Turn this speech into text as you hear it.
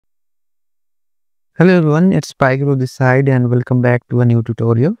Hello everyone, it's pyGuru this side and welcome back to a new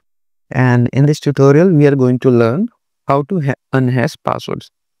tutorial. And in this tutorial, we are going to learn how to unhash passwords.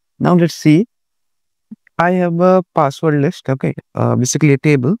 Now let's see. I have a password list, okay, basically a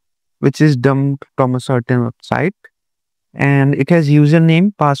table which is dumped from a certain website, and it has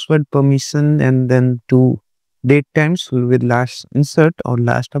username, password, permission, and then two date times with last insert or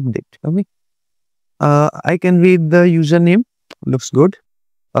last update. Okay, I can read the username. Looks good.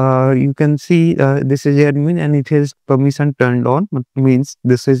 You can see this is admin and it has permission turned on, which means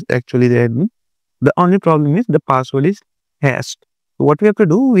this is actually the admin. The only problem is the password is hashed. So what we have to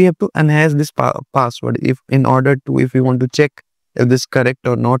do, we have to unhash this password if we want to check if this is correct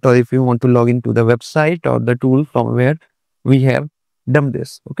or not, or if you want to log into the website or the tool from where we have done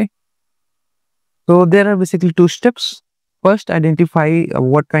this. Okay. So there are basically two steps. First, identify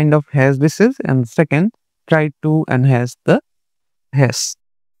what kind of hash this is, and second, try to unhash the hash.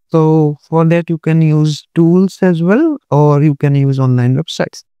 So for that, you can use tools as well, or you can use online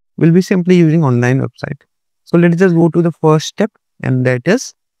websites. We'll be simply using online website. So let's just go to the first step, and that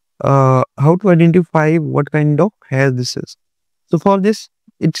is how to identify what kind of hash this is. So for this,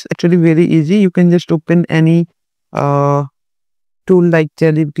 it's actually very easy. You can just open any tool like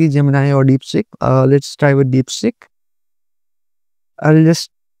ChatGPT, Gemini, or DeepSeek. Let's try with DeepSeek. I'll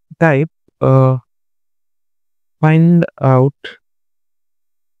just type find out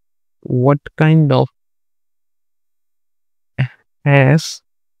what kind of hash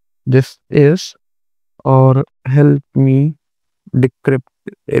this is, or help me decrypt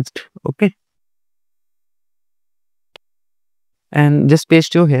it. Okay, and just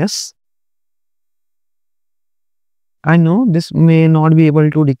paste your hash. I know this may not be able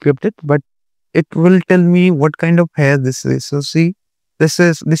to decrypt it, but it will tell me what kind of hash this is. So see, this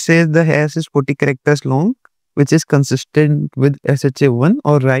says the hash is 40 characters long, which is consistent with SHA-1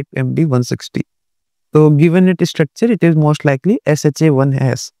 or RIPE MD160. So given its structure, it is most likely SHA-1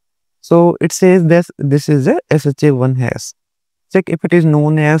 hash. So it says this is a SHA-1 hash. Check if it is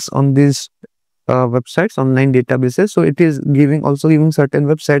known as on these websites, online databases. So it is also giving certain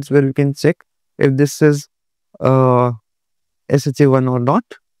websites where we can check if this is SHA-1 or not.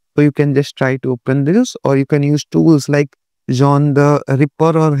 So you can just try to open this, or you can use tools like John the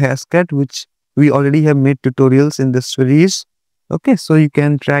Ripper or Hashcat, which we already have made tutorials in this series. Okay, so you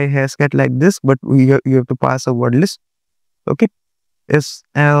can try Hashcat like this, but you have to pass a word list. Okay, yes,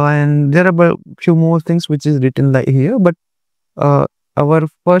 and there are a few more things which is written like here, but our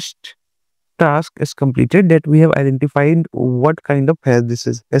first task is completed, that we have identified what kind of hash this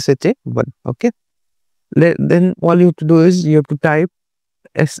is, SHA-1. Okay, then all you have to do is you have to type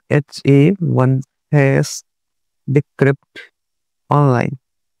SHA-1 hash decrypt online.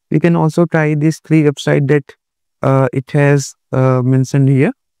 You can also try these three websites that it has mentioned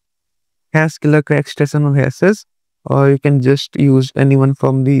here: Hashkiller, Crackstation, or Hashes, or you can just use anyone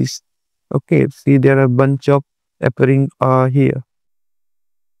from these. Okay, see, there are a bunch of appearing here.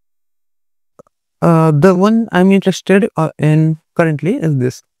 The one I'm interested in currently is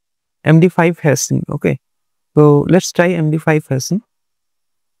this MD5 hashing. Okay, so let's try MD5 hashing.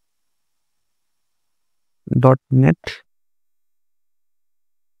 .net.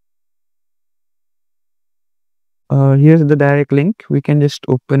 Here's the direct link. We can just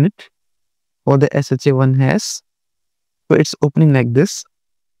open it for the SHA-1 hash. So it's opening like this.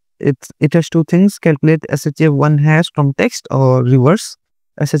 It has two things: calculate SHA-1 hash from text, or reverse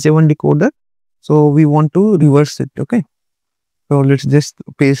SHA-1 decoder. So we want to reverse it. Okay, so let's just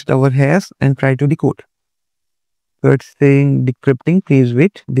paste our hash and try to decode. So it's saying decrypting, please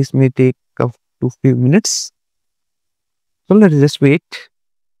wait. This may take up to few minutes. So let's just wait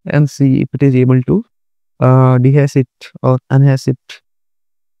and see if it is able to dehash it or unhash it.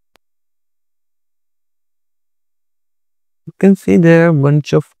 You can see there are a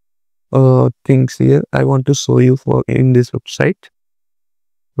bunch of things here I want to show you in this website,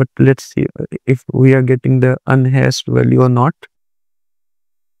 but let's see if we are getting the unhashed value or not.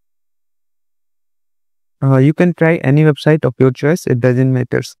 You can try any website of your choice, it doesn't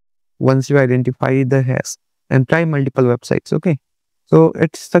matter once you identify the hash, and try multiple websites. Okay, so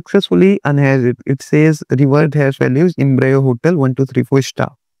it's successfully unhashed. It says revert hash values Embraer Hotel 1234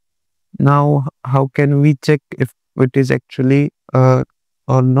 star. Now how can we check if it is actually or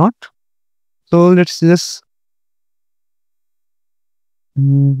not? So let's just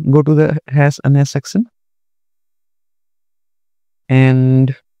go to the hash unhash section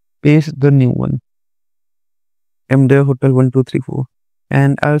and paste the new one, Embraer Hotel 1234,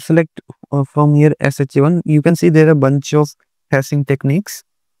 and I'll select from here SHA-1. You can see there are a bunch of hashing techniques.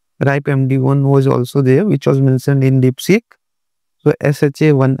 RIPE MD1 was also there, which was mentioned in DeepSeek. So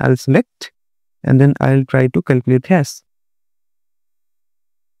SHA-1 I'll select, and then I'll try to calculate hash.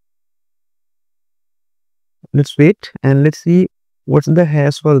 Let's wait and let's see what's the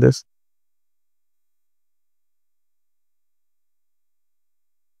hash for this.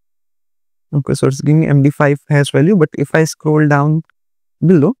 Okay, so it's giving MD5 hash value, but if I scroll down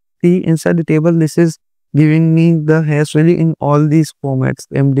below, see inside the table, this is giving me the hash value in all these formats: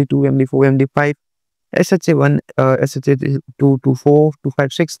 MD2, MD4, MD5, SHA1, SHA2, 24,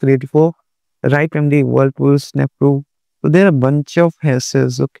 256, 384, right MD, Whirlpool, Snapproof. So there are a bunch of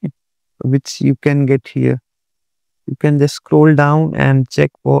hashes, okay, which you can get here. You can just scroll down and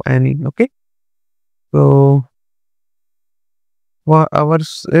check for any, okay. So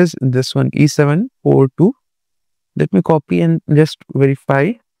ours is this one, E742. Let me copy and just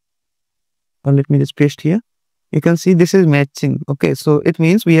verify. Or let me just paste here. You can see this is matching. Okay, so it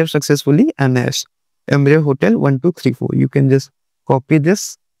means we have successfully unhashed Embraer Hotel 1234. You can just copy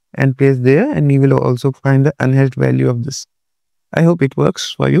this and paste there, and you will also find the unhashed value of this. I hope it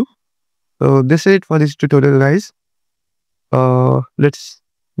works for you. So this is it for this tutorial, guys. Let's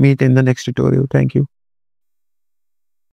meet in the next tutorial. Thank you.